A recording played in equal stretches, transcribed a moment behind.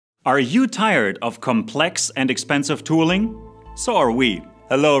Are you tired of complex and expensive tooling? So are we.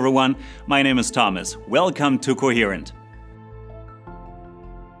 Hello everyone, my name is Thomas. Welcome to Coherent.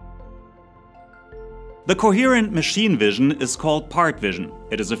 The Coherent machine vision is called PartVision.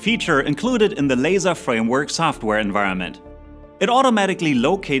 It is a feature included in the Laser FrameWork software environment. It automatically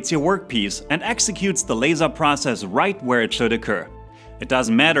locates your workpiece and executes the laser process right where it should occur. It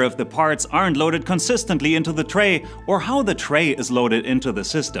doesn't matter if the parts aren't loaded consistently into the tray or how the tray is loaded into the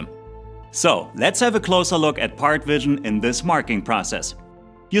system. So, let's have a closer look at PartVision in this marking process.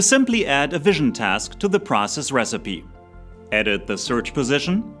 You simply add a vision task to the process recipe. Edit the search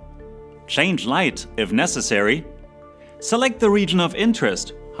position. Change light if necessary. Select the region of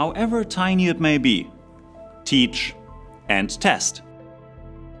interest, however tiny it may be. Teach and test.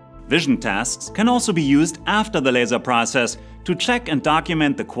 Vision tasks can also be used after the laser process to check and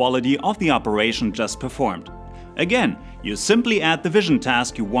document the quality of the operation just performed. Again, you simply add the vision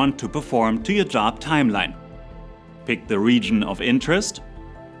task you want to perform to your job timeline. Pick the region of interest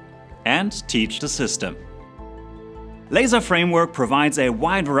and teach the system. Laser FrameWork provides a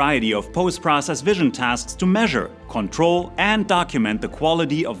wide variety of post-process vision tasks to measure, control, and document the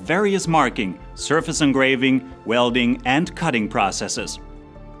quality of various marking, surface engraving, welding, and cutting processes.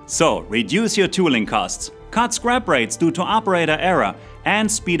 So, reduce your tooling costs, cut scrap rates due to operator error, and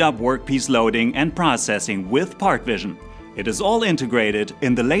speed up workpiece loading and processing with PartVision. It is all integrated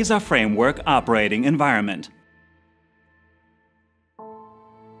in the Laser FrameWork operating environment.